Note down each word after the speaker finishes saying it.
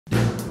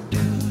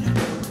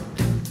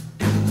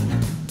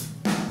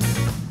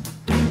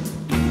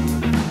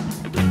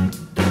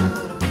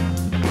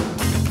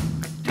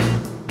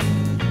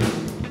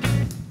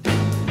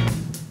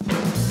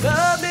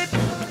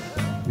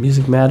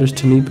Music matters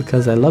to me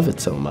because I love it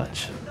so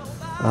much.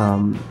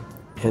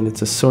 And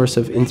it's a source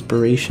of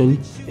inspiration,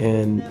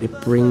 and it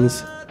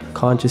brings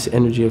conscious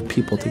energy of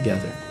people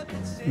together.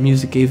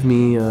 Music gave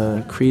me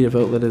a creative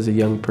outlet as a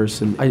young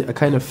person. I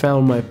kind of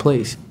found my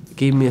place. It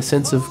gave me a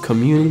sense of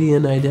community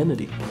and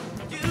identity.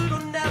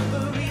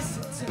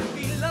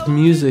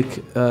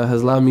 Music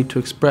has allowed me to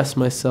express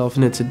myself,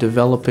 and it's a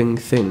developing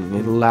thing.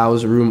 It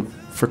allows room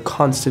for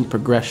constant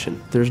progression.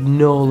 There's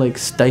no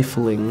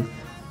stifling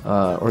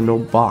or no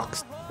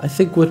box. I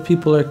think what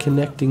people are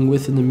connecting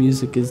with in the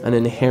music is an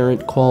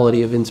inherent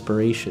quality of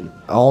inspiration.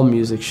 All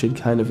music should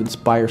kind of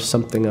inspire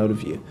something out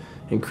of you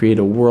and create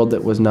a world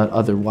that was not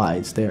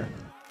otherwise there.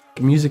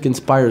 Music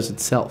inspires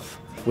itself.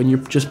 When you're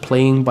just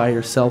playing by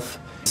yourself,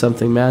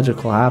 something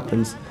magical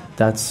happens.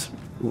 That's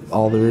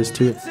all there is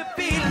to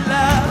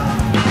it.